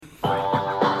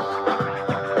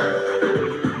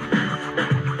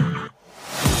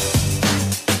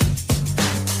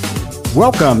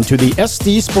Welcome to the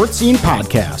SD SportScene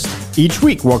Podcast. Each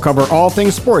week, we'll cover all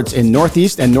things sports in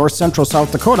Northeast and North Central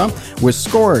South Dakota with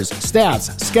scores,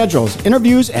 stats, schedules,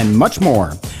 interviews, and much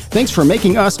more. Thanks for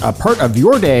making us a part of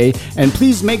your day, and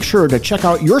please make sure to check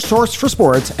out your source for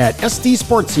sports at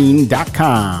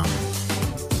sdsportscene.com.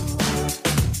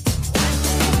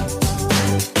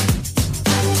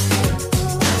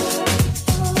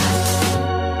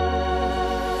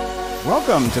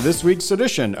 Welcome to this week's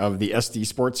edition of the SD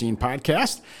SportScene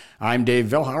Podcast. I'm Dave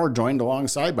Vilhauer, joined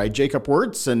alongside by Jacob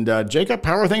Wirtz. And Jacob,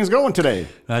 how are things going today?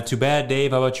 Not too bad,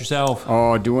 Dave. How about yourself?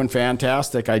 Oh, doing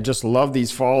fantastic. I just love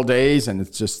these fall days, and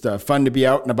it's just fun to be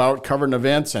out and about covering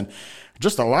events, and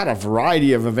just a lot of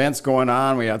variety of events going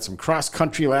on. We had some cross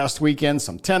country last weekend,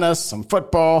 some tennis, some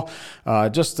football,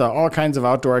 just all kinds of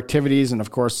outdoor activities, and of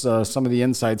course some of the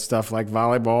inside stuff like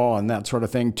volleyball and that sort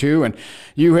of thing too. And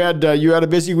you had a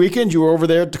busy weekend. You were over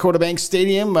there at Dakota Bank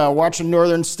Stadium watching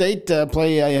Northern State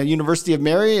play University of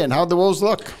Mary. And how'd the Wolves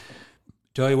look?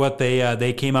 Tell you what,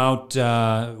 they came out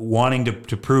wanting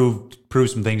to prove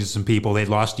some things to some people. They'd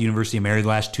lost to University of Mary the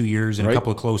last 2 years in a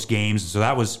couple of close games, so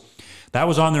that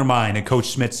was on their mind, and Coach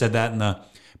Smith said that in the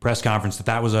press conference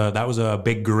that was a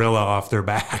big gorilla off their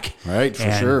back, right?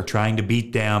 For sure, trying to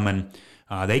beat them, and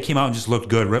they came out and just looked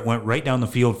good. Went right down the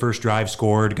field, first drive,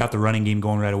 scored, got the running game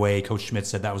going right away. Coach Smith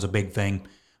said that was a big thing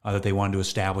that they wanted to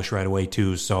establish right away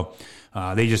too. So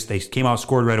they came out,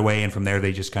 scored right away, and from there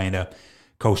they just kind of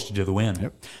coasted to the win.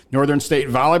 Yep. Northern State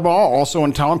Volleyball also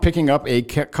in town, picking up a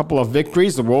couple of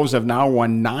victories. The Wolves have now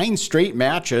won 9 straight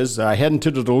matches, heading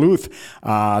to Duluth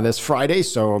this Friday,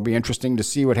 so it'll be interesting to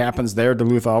see what happens there.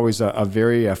 Duluth always a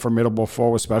very formidable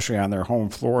foe, especially on their home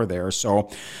floor there. So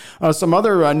some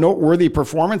other noteworthy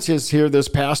performances here this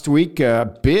past week.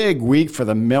 Big week for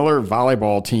the Miller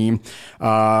volleyball team.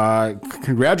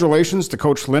 Congratulations to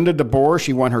Coach Linda DeBoer.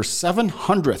 She won her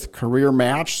 700th career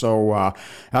match, so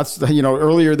that's,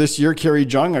 earlier this year, Carrie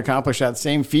Jung accomplished that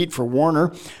same feat for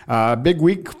Warner. Big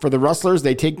week for the Rustlers.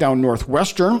 They take down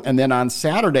Northwestern, and then on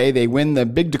Saturday, they win the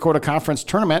Big Dakota Conference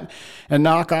Tournament and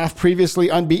knock off previously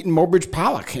unbeaten Mobridge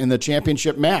Pollock in the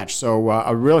championship match. So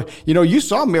a really, you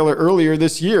saw Miller earlier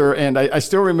this year, and I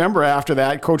still remember after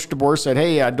that, Coach DeBoer said,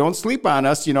 "Hey, don't sleep on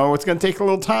us. It's going to take a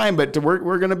little time, but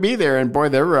we're going to be there." And boy,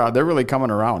 they're really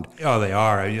coming around. Oh, they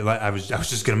are. I was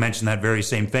just going to mention that very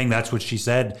same thing. That's what she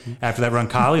said after that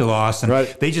Roncalli loss, and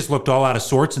they just looked all out of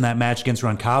sorts in that match against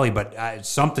Roncalli, but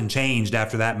something changed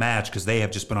after that match because they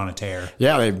have just been on a tear.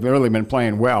 Yeah, they've really been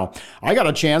playing well. I got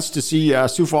a chance to see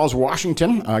Sioux Falls,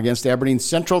 Washington against Aberdeen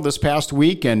Central this past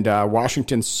week, and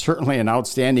Washington's certainly an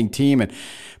outstanding team. And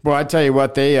boy, I tell you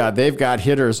what, they've got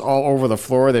hitters all over the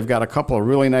floor. They've got a couple of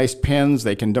really nice pins.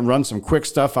 They can run some quick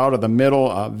stuff out of the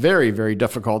middle. Very, very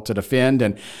difficult to defend.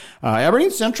 And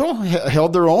Aberdeen Central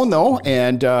held their own, though,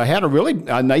 and had a really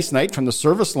nice night from the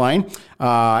service line.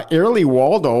 Ayrlie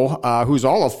Waldo, who's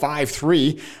all of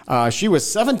 5'3", she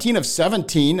was 17 of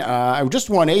 17,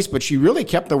 just one ace, but she really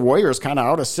kept the Warriors kind of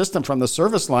out of system from the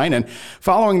service line. And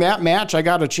following that match, I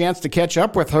got a chance to catch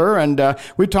up with her, and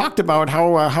we talked about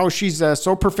how she's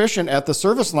so proficient at the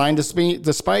service line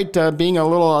despite being a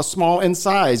little small in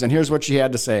size. And here's what she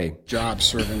had to say. Job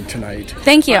serving tonight.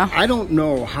 Thank you. I don't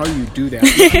know how you do that.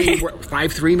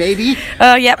 5'3", maybe?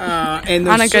 Yep. And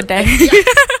on a good day.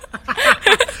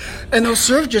 And those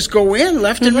serves just go in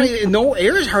left and right. No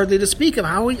errors hardly to speak of.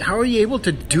 How are you able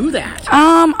to do that?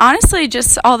 Honestly,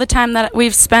 just all the time that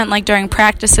we've spent during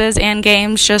practices and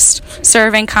games, just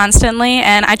serving constantly.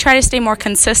 And I try to stay more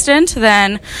consistent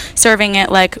than serving it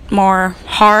more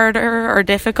harder or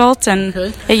difficult. And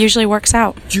it usually works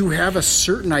out. Do you have a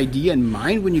certain idea in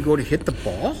mind when you go to hit the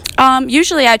ball?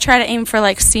 Usually I try to aim for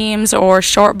seams or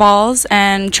short balls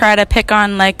and try to pick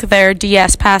on their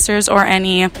DS passers or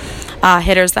any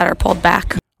hitters that are pulled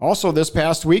back. Also this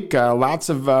past week, lots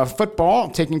of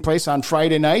football taking place on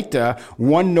Friday night.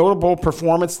 One notable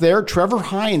performance there, Trevor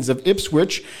Hines of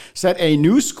Ipswich set a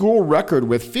new school record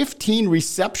with 15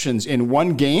 receptions in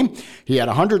one game. He had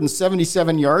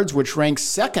 177 yards, which ranks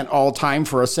second all-time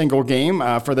for a single game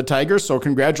for the Tigers, so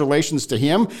congratulations to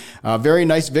him. Very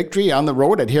nice victory on the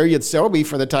road at Harriet Selby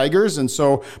for the Tigers, and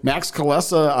so Max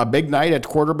Kalesa, a big night at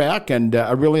quarterback, and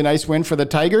a really nice win for the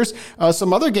Tigers.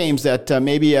 Some other games that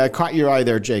maybe caught your eye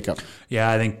there, Jacob.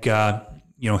 Yeah, I think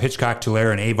Hitchcock,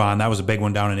 Tulare, and Avon. That was a big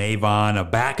one down in Avon. A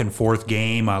back and forth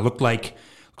game. Looked like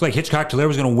Hitchcock, Tulare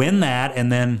was going to win that,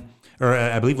 and then or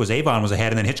I believe it was Avon was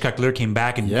ahead, and then Hitchcock-Lear came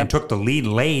back and took the lead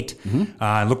late.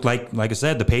 It looked like I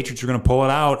said, the Patriots were going to pull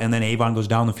it out, and then Avon goes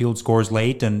down the field, scores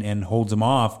late, and holds them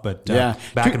off. But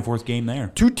back and forth game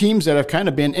there. Two teams that have kind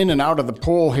of been in and out of the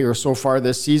poll here so far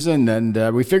this season,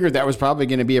 and we figured that was probably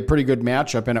going to be a pretty good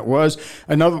matchup, and it was.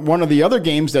 Another one of the other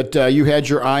games that you had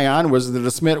your eye on was the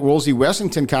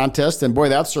DeSmet-Woolsey-Wessington contest, and boy,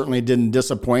 that certainly didn't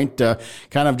disappoint.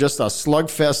 Kind of just a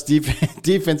slugfest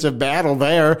defensive battle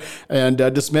there, and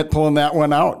DeSmet pulling that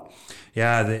one out.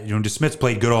 Yeah, DeSmet's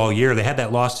played good all year. They had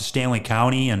that loss to Stanley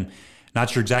County, and not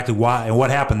sure exactly why and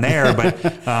what happened there, but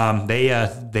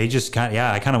they just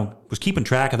I kind of was keeping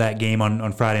track of that game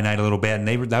on Friday night a little bit, and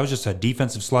that was just a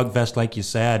defensive slugfest, like you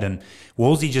said, and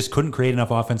Woolsey just couldn't create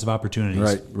enough offensive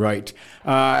opportunities. Right.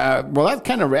 Well, that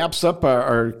kind of wraps up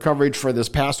our coverage for this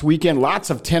past weekend. Lots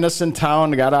of tennis in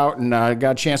town. Got out and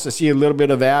got a chance to see a little bit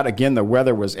of that. Again, the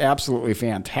weather was absolutely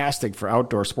fantastic for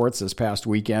outdoor sports this past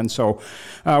weekend. So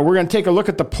we're going to take a look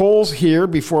at the polls here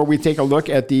before we take a look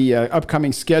at the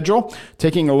upcoming schedule.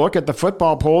 Taking a look at the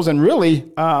football polls, and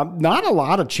really not a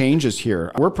lot of changes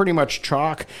here. We're pretty much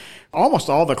chalk. Almost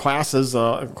all the classes,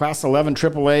 Class 11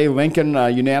 AAA, Lincoln,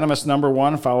 unanimous number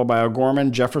 1, followed by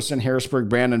O'Gorman, Jefferson, Harrisburg,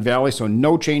 Brandon Valley, so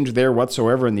no change there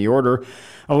whatsoever in the order.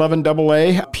 11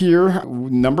 AA, Pierre,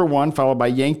 number 1, followed by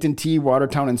Yankton T,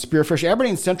 Watertown, and Spearfish.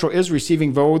 Aberdeen Central is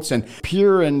receiving votes, and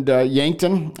Pierre and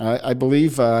Yankton, I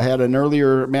believe, had an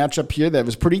earlier matchup here that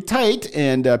was pretty tight,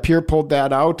 and Pierre pulled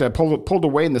that out, pulled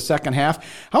away in the second half.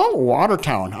 How about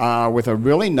Watertown with a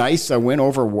really nice win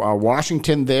over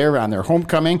Washington there on their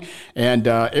homecoming? And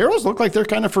Arrows look like they're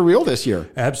kind of for real this year.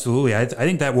 Absolutely. I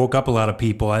think that woke up a lot of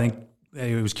people. I think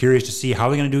it was curious to see how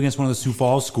they're going to do against one of the Sioux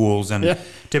Falls schools. And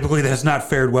typically that's not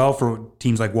fared well for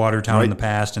teams like Watertown in the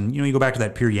past. And, you go back to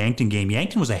that Pierre Yankton game.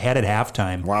 Yankton was ahead at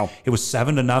halftime. Wow. It was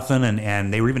 7-0,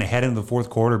 and they were even ahead into the fourth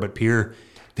quarter, but Pierre,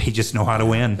 they just know how to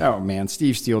win. Oh, man.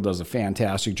 Steve Steele does a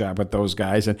fantastic job with those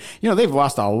guys. And, they've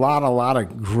lost a lot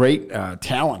of great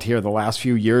talent here the last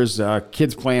few years.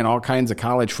 Kids playing all kinds of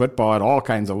college football at all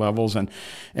kinds of levels.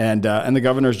 And the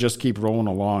Governors just keep rolling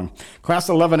along. Class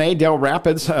 11A, Del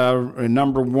Rapids,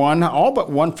 number 1. All but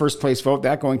one first-place vote.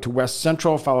 That going to West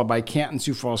Central, followed by Canton,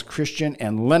 Sioux Falls Christian,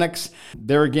 and Lennox.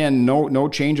 There again, no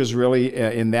changes really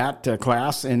in that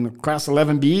class. In Class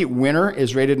 11B, winner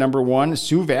is rated number 1,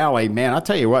 Sioux Valley. Man, I'll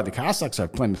tell you what, the Cossacks are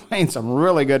playing some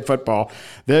really good football.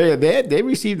 They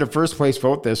received a first-place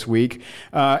vote this week.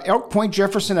 Elk Point,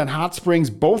 Jefferson, and Hot Springs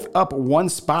both up one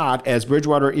spot as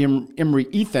Bridgewater, Emory,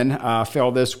 Ethan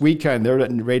fell this week, and they're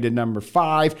rated number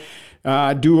 5.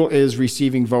 Dual is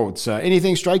receiving votes.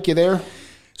 Anything strike you there?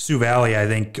 Sioux Valley, I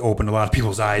think, opened a lot of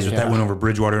people's eyes with that win over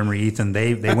Bridgewater, Emory, Ethan.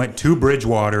 They went to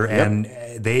Bridgewater, and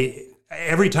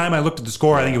every time I looked at the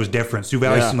score, I think it was different. Sioux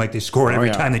Valley seemed like they scored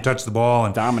every time they touched the ball,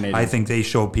 and dominated. I think they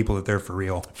showed people that they're for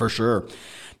real. For sure.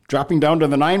 Dropping down to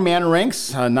the 9-man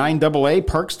ranks, 9AA,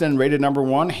 Parkston rated number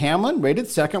 1. Hamlin rated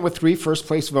 2nd with 3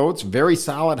 first-place votes. Very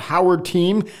solid Howard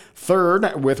team,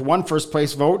 3rd with 1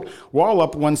 first-place vote. Wall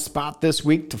up 1 spot this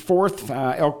week to 4th.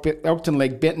 Elkton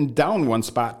Lake Benton down 1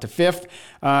 spot to 5th.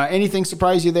 Anything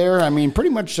surprise you there? I mean, pretty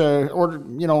much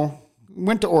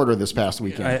went to order this past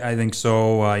weekend. I think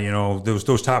so.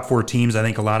 Those top 4 teams, I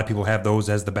think a lot of people have those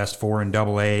as the best 4 in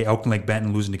AA. Elkton Lake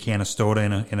Benton losing to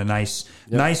Canastota in a nice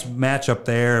matchup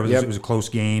there. It was a close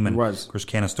game. And, of course,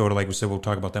 Canastota, like we said, we'll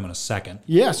talk about them in a second.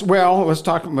 Yes, well, let's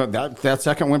talk about that. That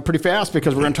second went pretty fast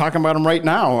because we're going to talk about them right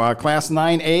now. Class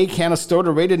 9A,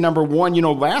 Canastota rated number 1.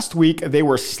 Last week they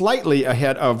were slightly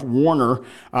ahead of Warner.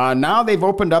 Now they've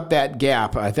opened up that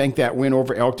gap. I think that win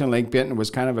over Elkton Lake Benton was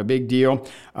kind of a big deal.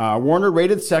 Warner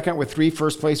rated 2nd with 3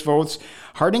 first-place votes.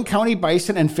 Harding County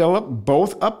Bison and Phillip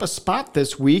both up a spot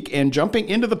this week and jumping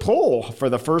into the poll for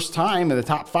the first time in the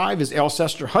top 5 is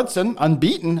Alcester Hudson,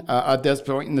 unbeaten at this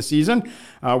point in the season.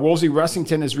 Wolsey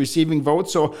Ressington is receiving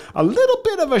votes, so a little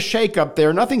bit of a shake-up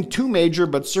there. Nothing too major,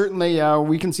 but certainly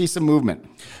we can see some movement.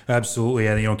 Absolutely.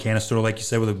 Canastota, like you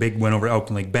said, with a big win over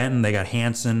Elkton Lake Benton. They got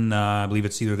Hanson, I believe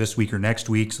it's either this week or next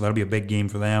week, so that'll be a big game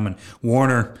for them. And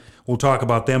Warner, we'll talk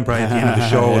about them probably at the end of the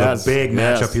show. A big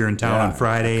matchup here in town on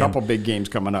Friday. A couple big games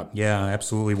coming up. Yeah,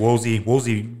 absolutely.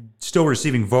 Wolsey still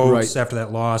receiving votes after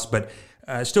that loss, but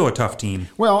still a tough team.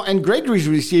 Well, and Gregory's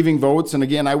receiving votes, and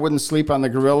again, I wouldn't sleep on the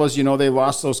Gorillas. They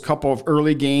lost those couple of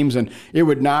early games, and it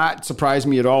would not surprise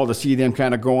me at all to see them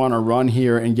kind of go on a run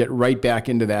here and get right back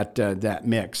into that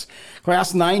mix.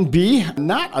 Class 9B,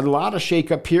 not a lot of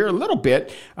shakeup here, a little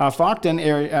bit. Faulkton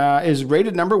is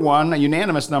rated number 1, a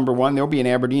unanimous number 1. They'll be in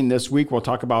Aberdeen this week. We'll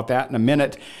talk about that in a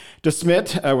minute.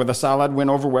 DeSmet with a solid win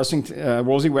over Wolsey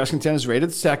Wessington is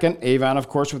rated second. Avon, of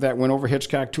course, with that win over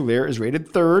Hitchcock-Tulare is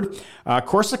rated third.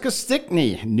 Corsica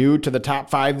Stickney, new to the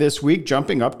top 5 this week,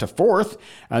 jumping up to fourth.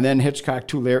 And then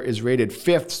Hitchcock-Tulare is rated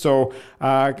fifth. So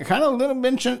kind of a little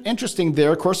bit interesting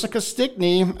there. Corsica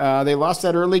Stickney, they lost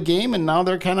that early game, and now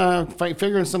they're kind of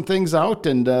figuring some things out,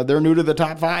 and they're new to the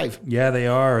top 5. Yeah, they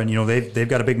are. And, they've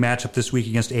got a big matchup this week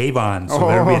against Avon. So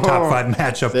there'll be a top 5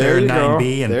 matchup there in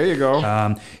 9B. And there you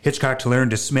go. Hitchcock-Tulare and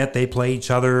DeSmet, they play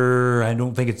each other. I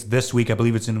don't think it's this week. I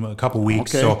believe it's in a couple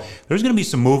weeks. Okay. So there's going to be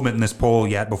some movement in this poll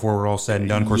yet before we're all said and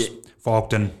done. Of course,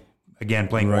 Faulkton, again,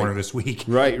 playing Warner this week.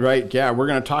 Right. Yeah, we're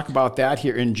going to talk about that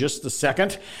here in just a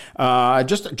second.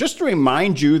 Just to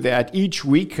remind you that each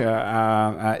week,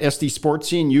 SD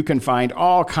SportScene, you can find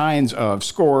all kinds of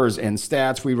scores and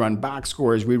stats. We run box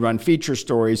scores. We run feature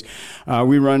stories.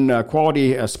 We run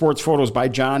quality sports photos by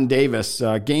John Davis,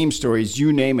 game stories,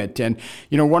 you name it. And,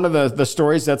 one of the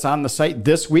stories that's on the site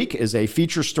this week is a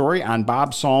feature story on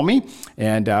Bob Salmi.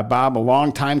 And Bob, a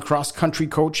longtime cross-country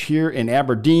coach here in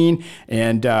Aberdeen.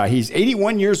 And he's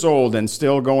 81 years old and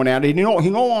still going at it. He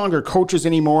no longer coaches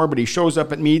anymore, but he shows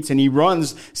up at meets and he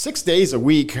runs 6 days a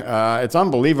week. It's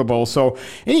unbelievable. So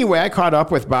anyway, I caught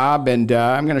up with Bob, and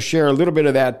I'm going to share a little bit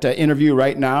of that interview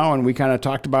right now. And we kind of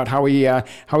talked about how he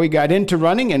got into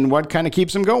running and what kind of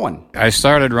keeps him going. I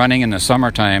started running in the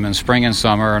summertime, in spring and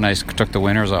summer, and I took the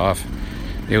winters off.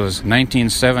 It was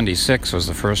 1976 was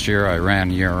the first year I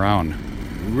ran year-round.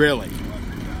 Really?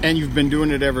 And you've been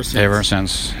doing it ever since? Ever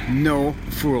since. No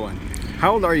fooling.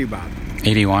 How old are you, Bob?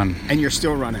 81. And you're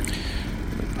still running?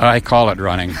 I call it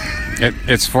running.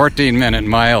 It's 14-minute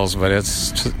miles, but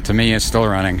to me, it's still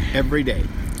running. Every day?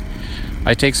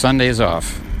 I take Sundays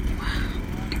off.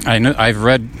 I've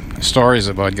read stories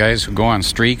about guys who go on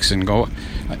streaks and go...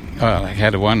 I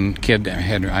had one kid,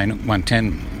 I went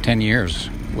 10 years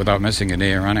without missing a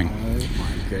day of running. Oh, my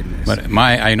goodness. But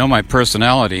I know my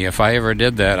personality. If I ever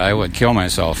did that, I would kill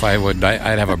myself. I'd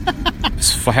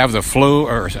have the flu,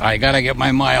 or I got to get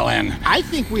my mile in. I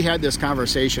think we had this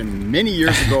conversation many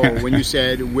years ago when you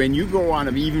said when you go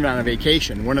even on a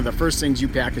vacation, one of the first things you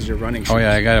pack is your running shoes. Oh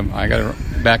yeah, I got a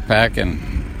backpack, and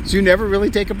so you never really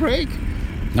take a break.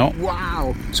 No.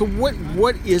 Wow. So what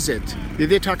is it?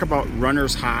 They talk about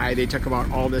runner's high. They talk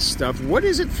about all this stuff. What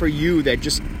is it for you that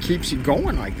just keeps you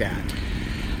going like that?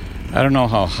 I don't know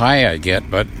how high I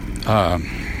get, but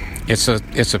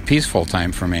it's a peaceful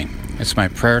time for me. It's my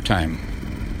prayer time.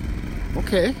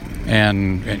 Okay.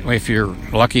 And if you're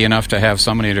lucky enough to have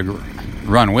somebody to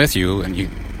run with you, and you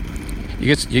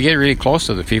get really close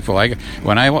to the people.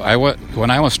 When I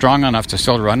was strong enough to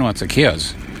still run with the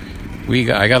kids,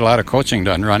 I got a lot of coaching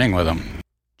done running with them.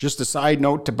 Just a side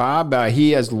note to Bob,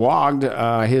 he has logged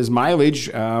his mileage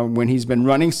when he's been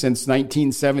running since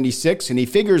 1976, and he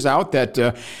figures out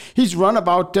that he's run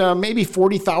about maybe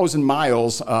 40,000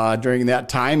 miles during that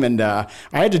time. And I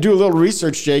had to do a little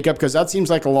research, Jacob, because that seems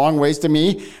like a long ways to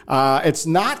me. It's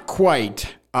not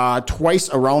quite twice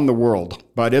around the world,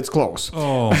 but it's close.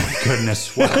 Oh, my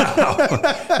goodness. Wow.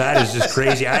 That is just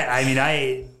crazy.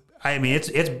 I mean,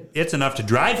 it's enough to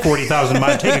drive 40,000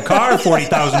 miles, take a car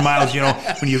 40,000 miles,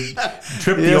 when you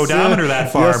trip the odometer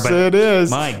that far. Yes, but it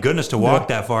is. My goodness, to walk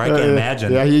that far, I can't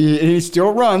imagine. Yeah, he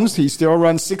still runs. He still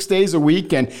runs 6 days a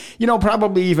week. And,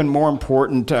 probably even more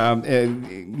important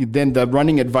than the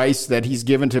running advice that he's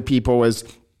given to people is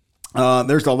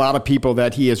there's a lot of people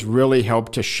that he has really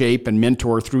helped to shape and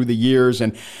mentor through the years,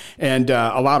 and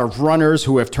a lot of runners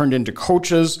who have turned into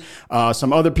coaches.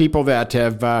 Some other people that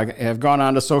have gone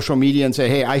onto social media and say,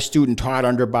 "Hey, I student taught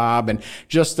under Bob," and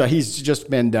he's just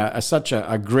been such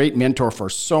a great mentor for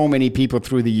so many people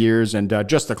through the years, and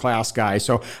just a class guy.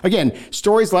 So again,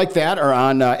 stories like that are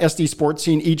on SD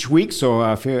SportScene each week.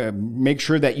 So make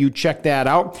sure that you check that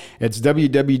out. It's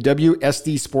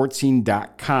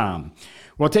www.sdsportscene.com.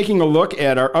 Well, taking a look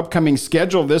at our upcoming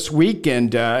schedule this week,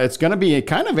 and it's going to be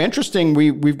kind of interesting.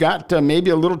 We've got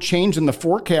maybe a little change in the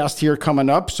forecast here coming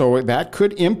up, so that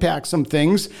could impact some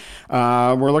things.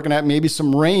 We're looking at maybe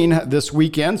some rain this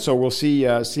weekend, so we'll see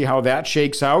how that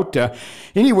shakes out.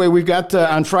 Anyway, we've got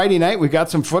on Friday night, we've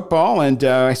got some football, and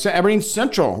Aberdeen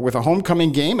Central with a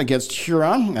homecoming game against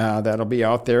Huron. That'll be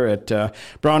out there at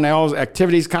Brownell's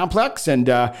Activities Complex. And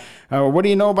what do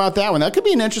you know about that one? That could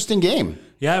be an interesting game.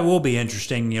 Yeah, it will be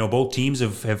interesting. Both teams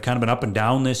have kind of been up and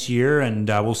down this year, and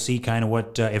we'll see kind of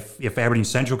what if Aberdeen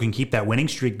Central can keep that winning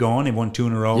streak going. They've won 2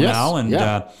 in a row now, and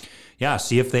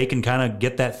see if they can kind of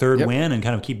get that third win and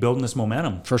kind of keep building this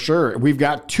momentum. For sure. We've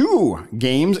got 2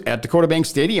 games at Dakota Bank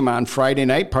Stadium on Friday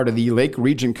night, part of the Lake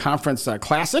Region Conference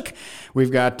Classic.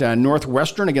 We've got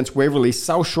Northwestern against Waverly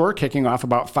South Shore kicking off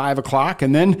about 5 o'clock.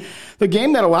 And then the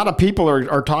game that a lot of people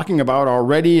are talking about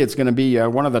already, it's going to be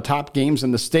one of the top games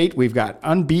in the state. We've got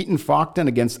unbeaten Faulkton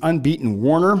against unbeaten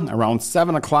Warner around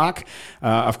 7 o'clock.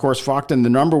 Of course, Faulkton, the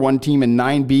number 1 team in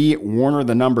 9B, Warner,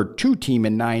 the number 2 team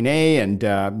in 9A. And,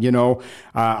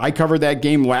 I covered that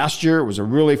game last year. It was a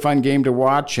really fun game to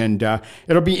watch, and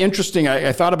it'll be interesting.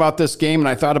 I thought about this game, and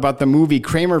I thought about the movie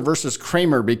Kramer versus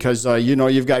Kramer because,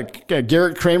 you've got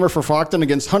Garrett Kramer for Faulkton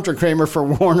against Hunter Kramer for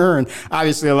Warner, and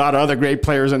obviously a lot of other great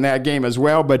players in that game as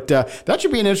well. But that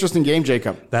should be an interesting game,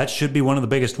 Jacob. That should be one of the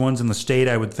biggest ones in the state,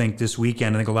 I would think, this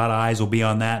weekend. I think a lot of eyes will be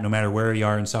on that no matter where you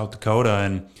are in South Dakota.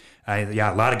 And,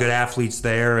 a lot of good athletes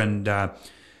there, and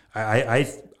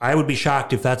I would be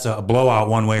shocked if that's a blowout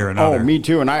one way or another. Oh, me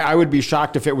too. And I would be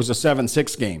shocked if it was a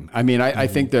 7-6 game. I mean, I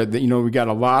think that, we got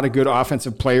a lot of good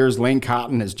offensive players. Lane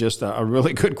Cotton is just a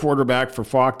really good quarterback for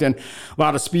Faulkton. A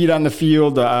lot of speed on the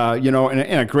field,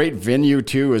 and a great venue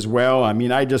too as well. I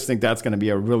mean, I just think that's going to be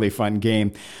a really fun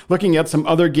game. Looking at some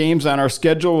other games on our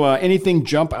schedule, anything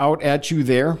jump out at you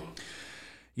there?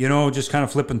 Just kind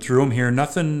of flipping through them here.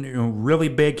 Nothing, really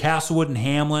big. Castlewood and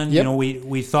Hamlin. Yep.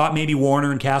 We thought maybe Warner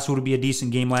and Castlewood would be a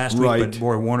decent game last week, but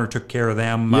boy, Warner took care of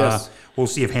them. Yes. We'll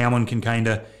see if Hamlin can kind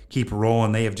of keep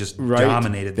rolling. They have just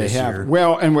dominated this year.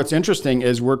 Well, and what's interesting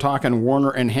is we're talking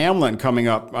Warner and Hamlin coming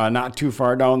up not too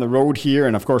far down the road here.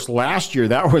 And, of course, last year,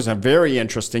 that was a very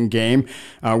interesting game.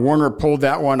 Warner pulled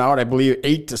that one out. I believe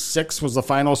 8-6 was the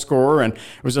final score. And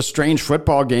it was a strange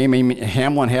football game. I mean,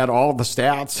 Hamlin had all the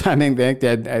stats. I mean, they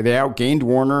outgained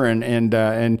Warner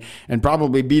and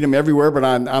probably beat him everywhere but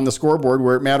on the scoreboard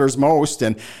where it matters most.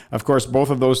 And, of course, both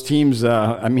of those teams,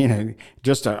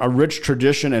 just a rich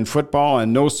tradition in football,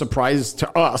 and no surprise to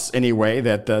us anyway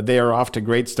that they are off to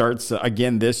great starts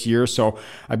again this year. So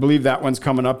I believe that one's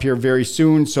coming up here very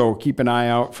soon, so keep an eye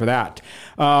out for that.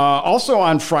 Also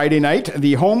on Friday night,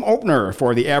 the home opener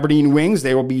for the Aberdeen Wings.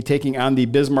 They will be taking on the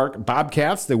Bismarck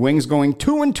Bobcats. The Wings going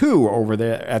 2-2 over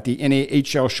at the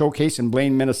NAHL Showcase in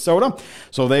Blaine, Minnesota.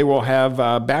 So they will have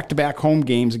back-to-back home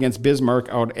games against Bismarck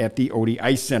out at the Odie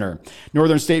Ice Center.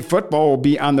 Northern State football will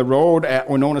be on the road at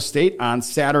Winona State on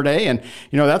Saturday, and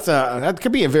that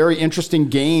could be a very interesting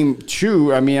game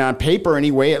too. I mean, on paper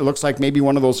anyway, it looks like maybe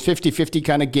one of those 50-50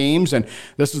 kind of games, and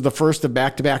this is the first of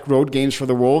back-to-back road games for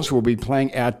the Wolves, who will be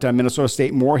playing at Minnesota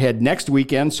State Moorhead next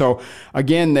weekend. So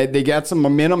again, they got some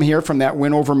momentum here from that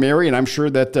win over Mary, and I'm sure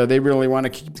that they really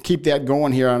want to keep that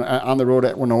going here on the road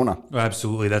at Winona.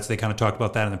 Absolutely. They kind of talked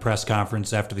about that in the press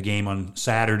conference after the game on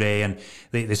Saturday, and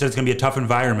they said it's going to be a tough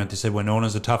environment. They said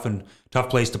Winona's a tough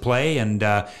place to play, and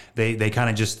they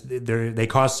kind of they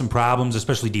cause some problems,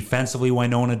 especially defensively.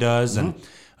 Winona does, and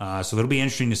so it'll be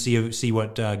interesting to see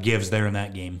what gives there in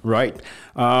that game. Right.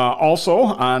 Also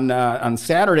on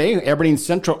Saturday, Aberdeen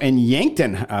Central and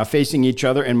Yankton facing each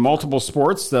other in multiple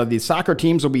sports. The soccer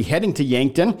teams will be heading to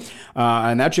Yankton,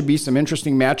 and that should be some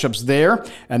interesting matchups there.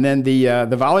 And then the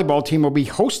volleyball team will be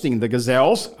hosting the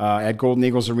Gazelles at Golden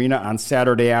Eagles Arena on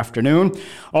Saturday afternoon.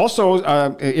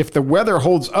 Also, if the weather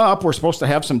holds up, we're supposed to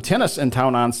have some tennis in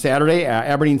town on Saturday.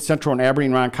 Aberdeen Central and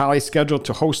Aberdeen Roncalli scheduled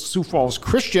to host Sioux Falls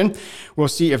Christian. We'll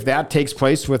see if that takes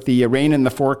place with the rain in the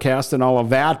forecast and all of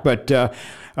that, but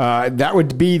that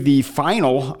would be the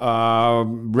final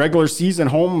regular season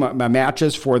home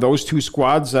matches for those two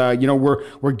squads.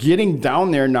 We're getting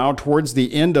down there now towards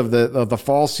the end of the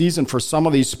fall season for some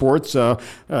of these sports,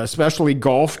 especially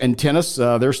golf and tennis.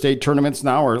 Their state tournaments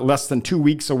now are less than 2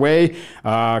 weeks away.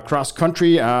 Cross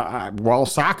country,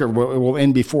 soccer will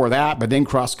end before that, but then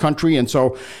cross country, and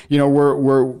so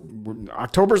we're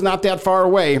October's not that far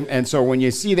away, and so when you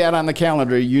see that on the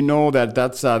calendar,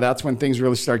 that's when things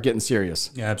really start getting serious.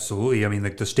 Yeah, absolutely. I mean,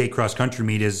 the state cross-country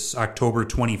meet is October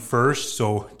 21st,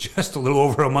 so just a little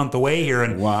over a month away here,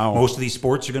 and most of these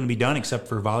sports are going to be done except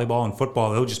for volleyball and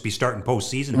football. They'll just be starting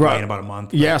postseason in about a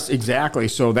month. Yes, exactly.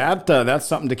 So that's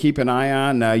something to keep an eye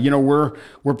on.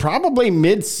 We're probably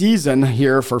mid-season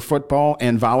here for football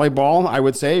and volleyball, I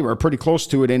would say. We're pretty close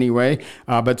to it anyway,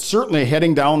 but certainly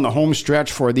heading down the home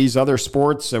stretch for these other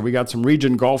sports. We got some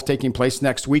region golf taking place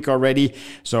next week already,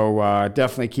 so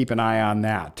definitely keep an eye on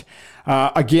that.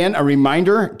 Again, a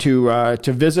reminder to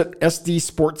visit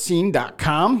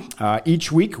SDSportScene.com.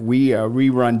 Each week, we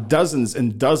run dozens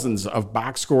and dozens of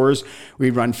box scores. We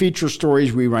run feature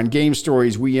stories. We run game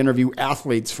stories. We interview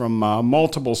athletes from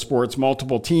multiple sports,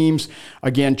 multiple teams.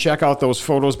 Again, check out those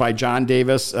photos by John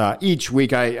Davis. Each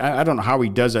week, I don't know how he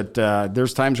does it.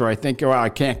 There's times where I think, I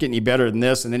can't get any better than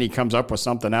this, and then he comes up with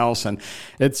something else. And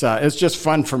it's just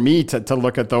fun for me to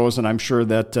look at those, and I'm sure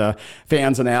that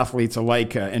fans and athletes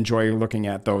alike enjoy looking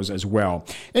at those as well.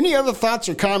 Any other thoughts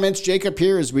or comments, Jacob,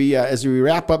 here as we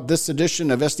wrap up this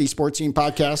edition of SD SportScene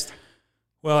Podcast?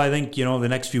 Well, I think the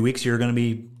next few weeks here are going to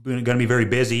be very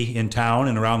busy in town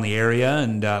and around the area,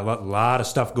 and a lot of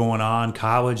stuff going on.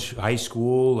 College, high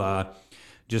school,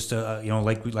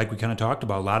 like we kind of talked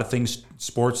about, a lot of things.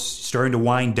 Sports starting to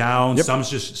wind down. Yep. Some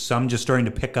just starting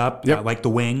to pick up, Yep. like the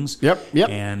Wings. Yep.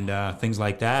 And things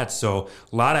like that. So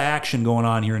a lot of action going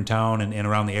on here in town and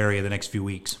around the area the next few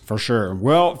weeks. For sure.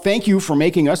 Well, thank you for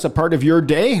making us a part of your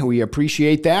day. We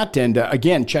appreciate that. And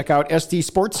again, check out SD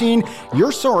Sports Scene,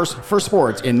 your source for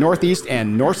sports in Northeast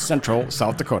and North Central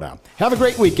South Dakota. Have a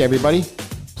great week, everybody.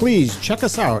 Please check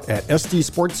us out at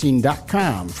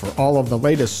SDSportsScene.com for all of the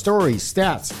latest stories,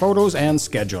 stats, photos, and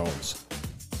schedules.